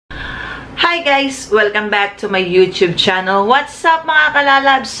Hi guys! Welcome back to my YouTube channel. What's up mga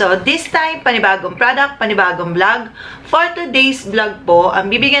kalalabs? So this time, panibagong product, panibagong vlog. For today's vlog po,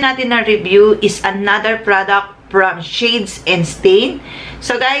 ang bibigyan natin ng review is another product from Shades and Stain.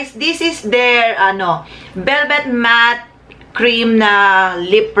 So guys, this is their velvet matte cream na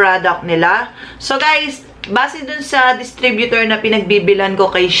lip product nila. So guys, base dun sa distributor na pinagbibilan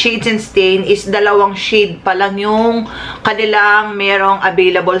ko kay Shades and Stain is dalawang shade pa lang yung kanilang merong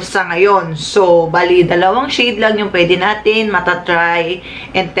available sa ngayon. So, bali dalawang shade lang yung pwede natin matatry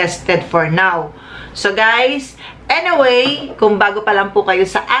and tested for now. So guys, anyway, kung bago pa lang po kayo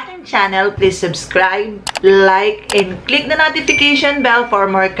sa aking channel, please subscribe, like, and click the notification bell for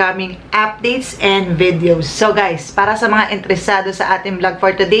more coming updates and videos. So guys, para sa mga interesado sa ating vlog for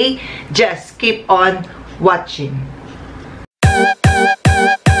today, just keep on watching.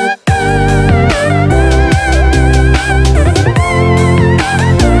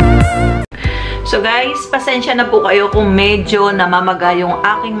 So guys, pasensya na po kayo kung medyo namamaga yung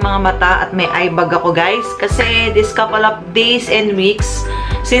aking mga mata at may eye bag ako guys. Kasi this couple of days and weeks,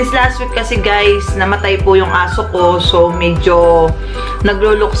 since last week kasi guys, namatay po yung aso ko. So medyo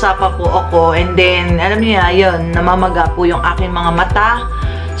nagluluksa pa po ako. And then, alam niyo yun, namamaga po yung aking mga mata.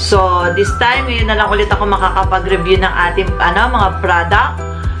 So, this time, ngayon na lang ulit ako makakapag-review ng ating mga product.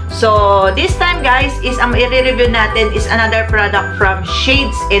 So, this time guys, is ang i-review natin is another product from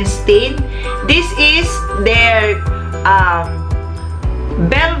Shades and Stain. This is their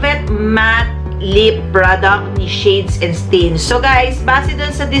velvet matte lip product ni Shades and Stain. So guys, base dun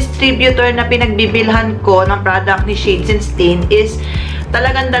sa distributor na pinagbibilhan ko ng product ni Shades and Stain is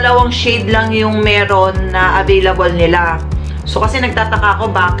talagang dalawang shade lang yung meron na available nila. So, kasi nagtataka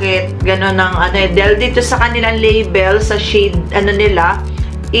ako bakit gano'n ng dahil dito sa kanilang label, sa shade, nila,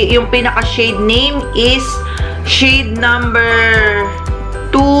 yung pinaka-shade name is shade number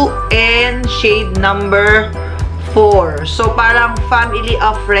 2 and shade number 4. So, parang family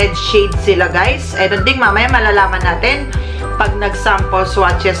of red shade sila, guys. I don't think mamaya malalaman natin pag nag-sample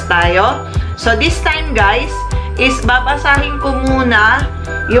swatches tayo. So, this time, guys, is babasahin ko muna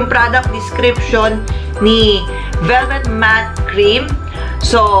yung product description ni Velvet Matte Cream.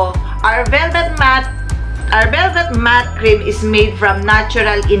 So, our Velvet Matte Cream is made from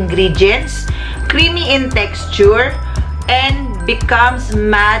natural ingredients, creamy in texture, and becomes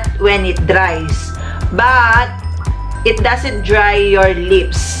matte when it dries. But, it doesn't dry your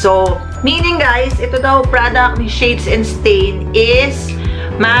lips. So, meaning guys, ito daw product ni Shades and Stain is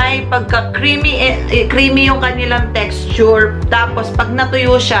may pagka-creamy yung kanilang texture. Tapos, pag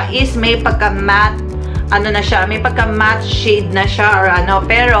natuyo siya is may pagka-matte may pagka-matte shade na siya or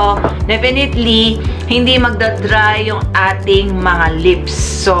pero definitely hindi magda-dry yung ating mga lips.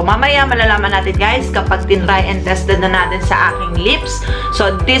 So mamaya malalaman natin guys kapag tinry and tested na natin sa aking lips.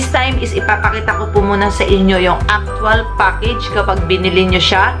 So this time is ipapakita ko po muna sa inyo yung actual package kapag binili nyo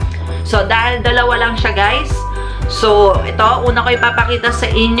siya. So dahil dalawa lang siya guys. So ito, una ko ipapakita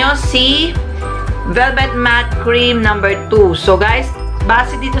sa inyo si Velvet Matte Cream number 2. So guys,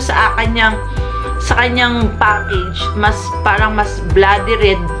 base dito sa kanyang package, parang mas bloody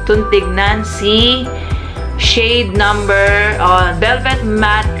red itong tignan si shade number Velvet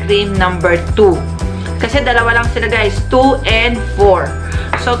Matte Cream number 2. Kasi dalawa lang sila guys, 2 and 4.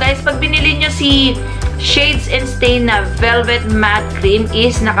 So guys, pag binili nyo si Shades and Stain na Velvet Matte Cream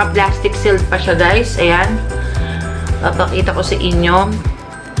is naka-plastic sealed pa siya guys. Ayan. Papakita ko sa inyo.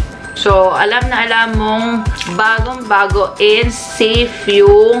 So, alam na alam mong bagong-bago and safe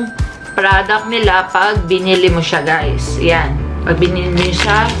yung product nila pag binili mo siya guys. Yan. Pag binili mo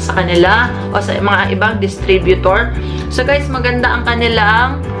siya sa kanila o sa mga ibang distributor. So guys, maganda ang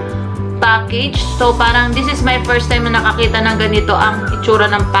kanilang package. So parang this is my first time na nakakita ng ganito ang itsura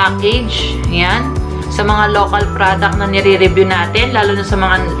ng package. Yan. Sa mga local product na nire-review natin. Lalo na sa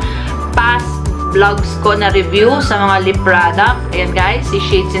mga past vlogs ko na review sa mga lip product. Ayan guys, si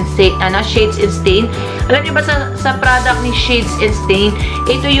Shades and Stain, Shades and Stain. Alam niyo ba sa product ni Shades and Stain,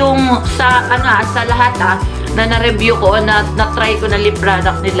 ito yung sa lahat na na-review ko, na-try ko na lip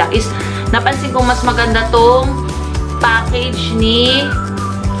product nila is napansin ko mas maganda tong package ni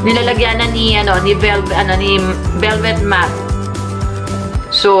nilalagyanan ni Velvet Matte.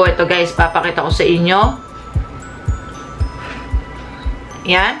 So ito guys, papakita ko sa inyo.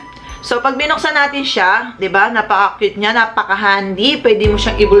 Yan. So, pag binuksan natin siya, 'di ba? Napaka-cute niya, napaka-handy. Pwede mo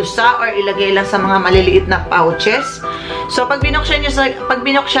siyang ibulsa or ilagay lang sa mga maliliit na pouches. So, pag binuksan niyo Pag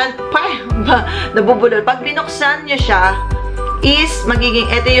binuksan niyo siya is magiging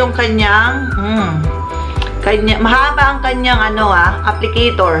ito yung kanyang Mahaba ang kanyang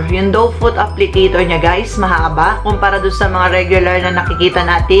applicator. Yung doe foot applicator niya, guys, mahaba kumpara doon sa mga regular na nakikita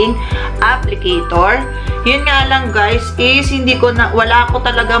nating applicator. Yun nga lang, guys, is wala ko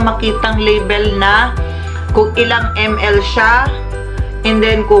talaga makitang label na kung ilang ml siya. And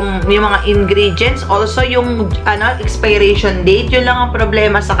then, kung yung mga ingredients, also yung expiration date, yun lang ang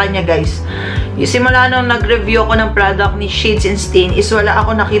problema sa kanya, guys. Simula nung nag-review ako ng product ni Shades and Stain, is wala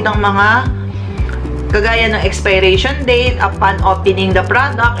ako nakitang mga kagaya ng expiration date upon opening the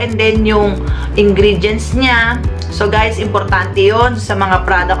product, and then yung ingredients niya. So, guys, importante yon sa mga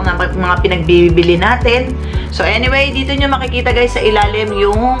product na mga pinagbibili natin. So, anyway, dito nyo makikita, guys, sa ilalim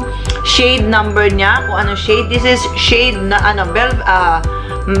yung shade number niya, kung anong shade. This is shade na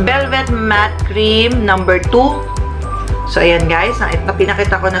Velvet Matte Cream number 2. So, ayan, guys,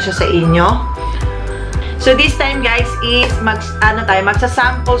 pinakita ko na siya sa inyo. So, this time, guys, is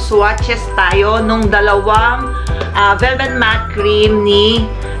magsa-sample swatches tayo nung dalawang Velvet Matte Cream ni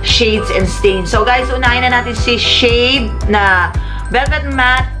Shades and Stain. So, guys, unahin na natin si shade na Velvet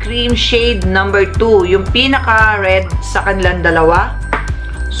Matte Cream shade number 2. Yung pinaka-red sa kanilang dalawa.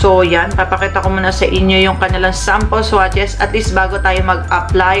 So, yan. Papakita ko muna sa inyo yung kanilang sample swatches at least bago tayo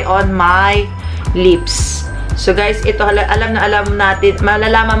mag-apply on my lips. So, guys, ito alam natin.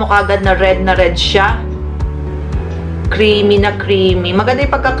 Malalaman mo kagad na red siya. Creamy na creamy. Maganda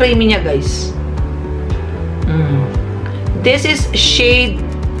yung pagka-creamy niya, guys. This is shade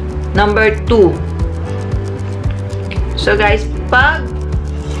number 2. So, guys, pag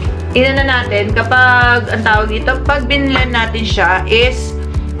ang tawag dito, pag binlend natin siya, is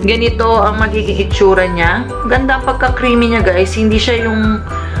ganito ang magiging itsura niya. Ganda ang pagka-creamy niya, guys. Hindi siya yung,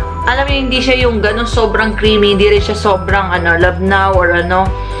 hindi siya yung ganun sobrang creamy. Hindi rin siya sobrang, love now or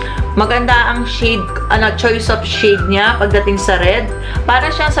Maganda ang shade, choice of shade niya pagdating sa red.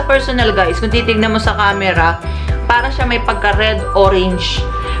 Para siya sa personal, guys, kung titignan mo sa camera, para siya may pagka-red orange.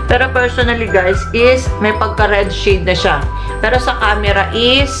 Pero personally, guys, is may pagka-red shade na siya. Pero sa camera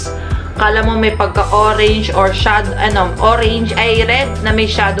is, kala mo may pagka-orange or shadow, orange ay red na may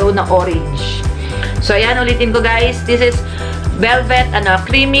shadow na orange. So, ayan, ulitin ko, guys. This is Velvet,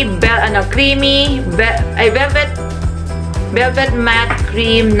 Velvet Matte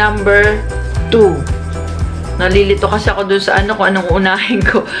Cream number 2. Nalilito kasi ako dun sa kung anong unahin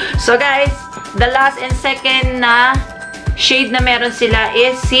ko. So, guys, the last and second na shade na meron sila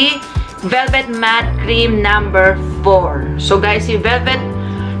is si Velvet Matte Cream number 4. So, guys, si Velvet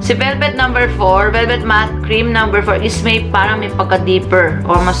number 4, Velvet Matte Cream number 4 is parang may pagka-deeper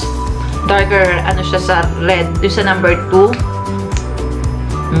or mas darker, siya sa red. Yung sa number 2.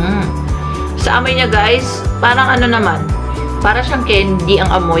 Sa amoy niya, guys, parang naman, para siyang candy ang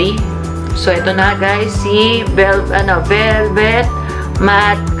amoy. So, ito na, guys, si Velvet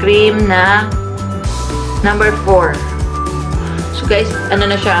Matte Cream na number 4. So, guys,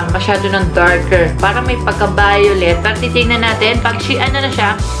 na siya, masyado ng darker. Parang may pagka-violet. Pero titignan natin, pag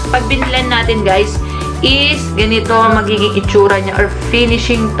pag binilend natin, guys, is ganito ang magiging itsura niya or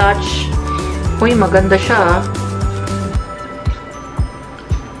finishing touch. Uy, maganda siya.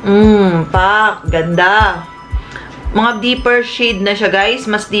 Ganda. Mga deeper shade na siya, guys.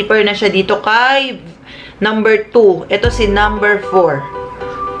 Mas deeper na siya dito kay number 2. Ito si number 4.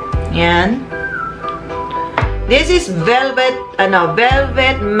 Yan. This is Velvet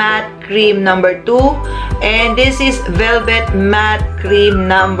Matte Cream number 2. And this is Velvet Matte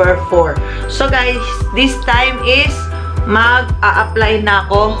Cream number 4. So, guys, this time is mag-a-apply na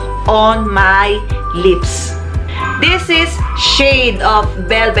ako on my lips. This is shade of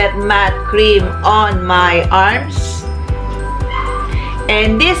Velvet Matte Cream on my arms.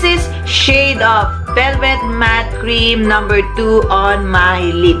 And this is shade of Velvet Matte Cream number 2 on my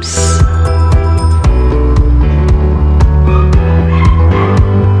lips.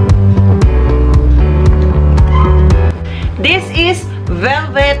 This is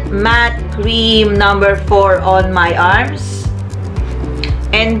Velvet Matte Cream number 4 on my arms.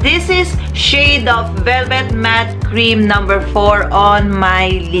 And this is shade of Velvet Matte Cream number 4 on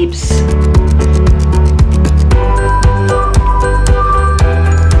my lips.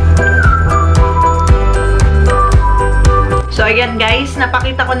 So, ayan, guys,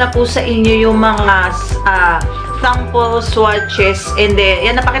 napakita ko na po sa inyo yung mga sample swatches, and then,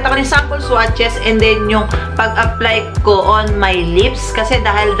 yan, napakita ko yung sample swatches, and then yung pag-apply ko on my lips, kasi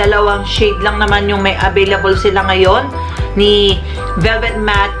dahil dalawang shade lang naman yung may available sila ngayon, ni Velvet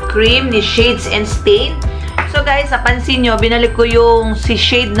Matte Cream, ni Shades and Stain. So, guys, napansin nyo, binalik ko yung si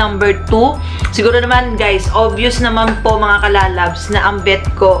shade number 2. Siguro naman, guys, obvious naman po mga kalalabs na ang bet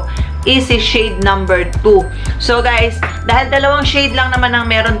ko is si shade number 2. So guys, dahil dalawang shade lang naman ang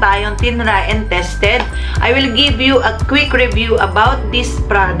meron tayong tinry and tested, I will give you a quick review about this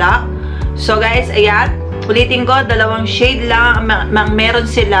product. So guys, ayan, ulitin ko, dalawang shade lang meron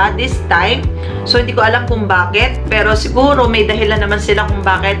sila this time. So hindi ko alam kung bakit, pero siguro may dahilan naman sila kung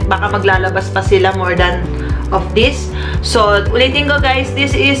bakit. Baka maglalabas pa sila more than of this. So ulitin ko guys,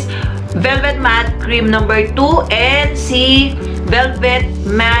 this is Velvet Matte Cream number 2 and si Velvet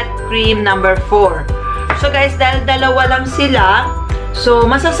Matte Cream number 4. So guys, dahil dalawa lang sila, so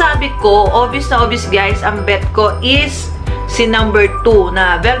masasabi ko, obvious na obvious guys, ang bet ko is si number 2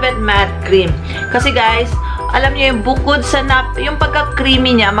 na Velvet Matte Cream. Kasi guys, alam niyo yung bukod sa yung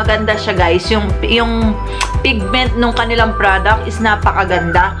pagka-creamy niya, maganda siya guys. Yung pigment nung kanilang product is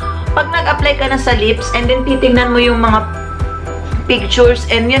napakaganda. Pag nag-apply ka na sa lips and then titingnan mo yung mga pictures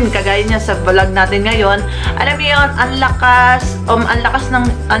and yun, kagaya niya sa vlog natin ngayon, alam mo yun, ang lakas ng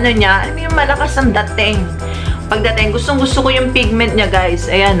ano niya, alam mo yung malakas ang dating. Pagdating, gustong-gusto ko yung pigment niya guys,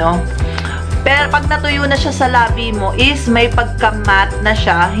 ayan o. Pero pag natuyo na siya sa labi mo is may pagka-matte na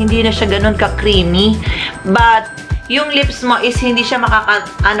siya, hindi na siya ganun ka-creamy. But yung lips mo is hindi siya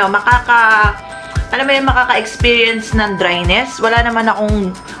makaka-experience ng dryness. Wala naman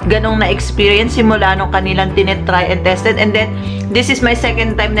akong ganong na-experience simula nung kanilang tinitry and tested. And then, this is my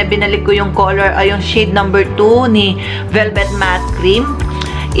second time na binalik ko yung color, yung shade number 2 ni Velvet Matte Cream.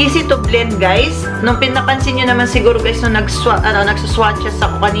 Easy to blend, guys. Nung pinapansin nyo naman siguro, guys, nung nagsuswatches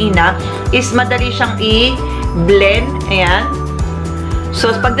ako kanina, is madali siyang i-blend. Ayan.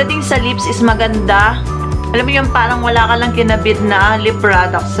 So, pagdating sa lips is maganda. Alam mo yung parang wala ka lang kinabit na lip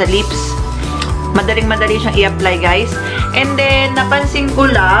product sa lips. Madaling-madali siyang i-apply, guys. And then, napansin ko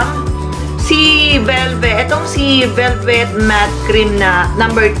lang, itong si Velvet Matte Cream na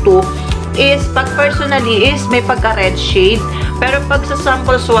number 2 is, pag personally, is may pagka-red shade. Pero pag sa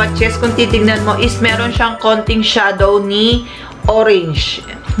sample swatches, kung titignan mo, is meron siyang konting shadow ni orange.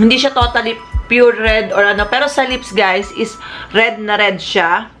 Hindi siya totally pure red or ano. Pero sa lips, guys, is red na red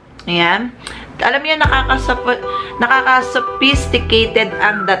siya. Ayan. Alam niyo, nakaka-sophisticated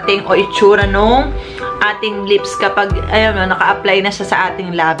ang dating o itsura nung ating lips kapag naka-apply na siya sa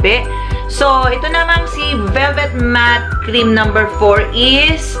ating labi. So, ito namang si Velvet Matte Cream number 4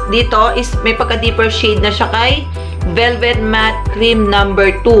 is, dito is may pagka-deeper shade na siya kay Velvet Matte Cream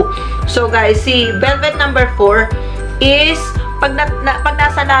number 2. So, guys, si Velvet number 4 is, pag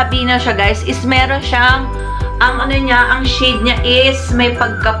nasa labi na siya, guys, is meron siyang, ang shade niya is may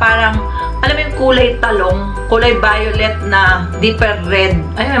pagka parang, alam mo yung kulay talong, kulay violet na deeper red,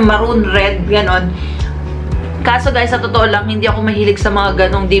 maroon red, ganon. Kaso guys, sa totoo lang, hindi ako mahilig sa mga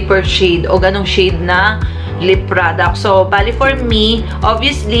ganong deeper shade o ganong shade na lip product. So, bali for me,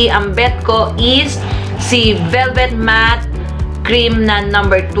 obviously, ang bet ko is si Velvet Matte Cream na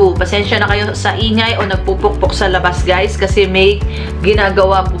number 2. Pasensya na kayo sa ingay o nagpupukpok sa labas, guys, kasi may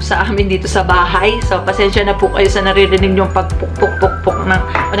ginagawa po sa amin dito sa bahay. So, pasensya na po kayo sa naririnig yung pagpukpok-pukpok ng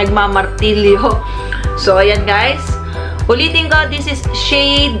nagmamartilyo. So, ayan, guys. Ulitin ko, this is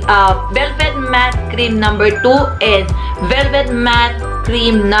shade Velvet Matte Cream number 2 and Velvet Matte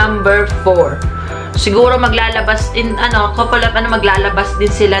Cream number 4. Siguro maglalabas maglalabas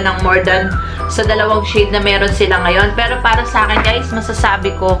din sila ng more than sa dalawang shade na meron sila ngayon. Pero para sa akin, guys,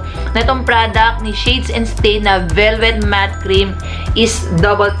 masasabi ko na itong product ni Shades and Stain na Velvet Matte Cream is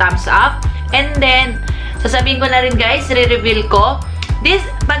double thumbs up. And then, sasabihin ko na rin, guys, re-reveal ko,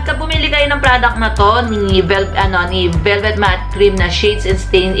 pagka bumili kayo ng product na to, ni Velvet Matte Cream na Shades and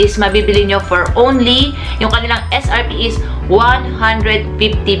Stain, is mabibili nyo for only, yung kanilang SRP is 150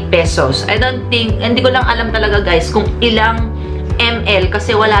 pesos. Hindi ko lang alam talaga, guys, kung ilang ml,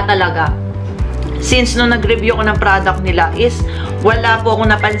 kasi wala talaga. Since nung nag-review ko ng product nila is wala po akong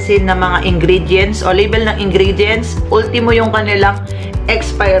napansin na mga ingredients o label ng ingredients. Ultimo yung kanilang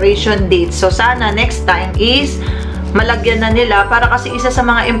expiration date. So, sana next time is malagyan na nila para kasi isa sa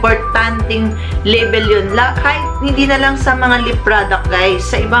mga importanteng label yun. Kahit hindi na lang sa mga lip product, guys.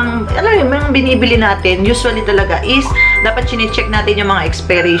 Sa ibang, yung binibili natin, usually talaga is dapat chine-check natin yung mga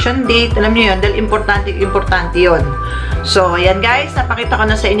expiration date. Alam nyo yun, dahil importante yun. So, ayan, guys. Napakita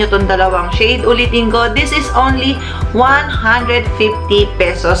ko na sa inyo itong dalawang shade. Ulitin ko, this is only 150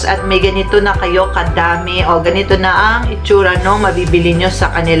 pesos at may ganito na kayo kadami o ganito na ang itsura nung mabibili nyo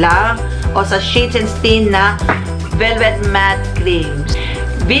sa kanila o sa Shades and Stain na Velvet Matte Creams.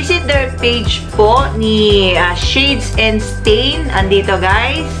 Visit their page po ni Shades and Stain. Andito,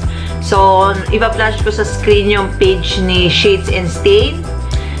 guys. So, ipa-flash ko sa screen yung page ni Shades and Stain.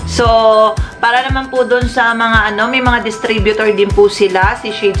 So, para naman po doon sa mga may mga distributor din po sila, si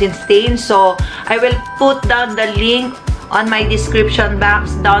Shades and Stain. So, I will put down the link on my description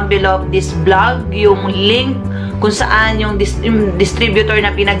box down below of this vlog yung link kung saan yung distributor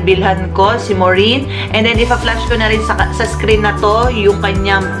na pinagbilhan ko, si Maureen. And then, ipa-flash ko na rin sa screen na to yung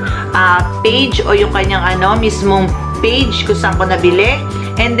kanyang page o yung kanyang mismong page kung saan ko nabili.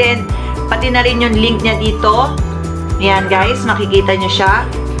 And then, pati na rin yung link niya dito. Yan guys, makikita nyo siya.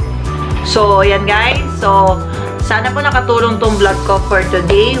 So, yan guys. So, sana po nakatulong tong vlog ko for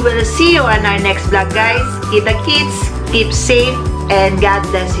today. We'll see you on our next vlog guys. Kita kids, keep safe, and God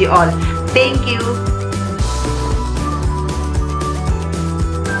bless you all. Thank you.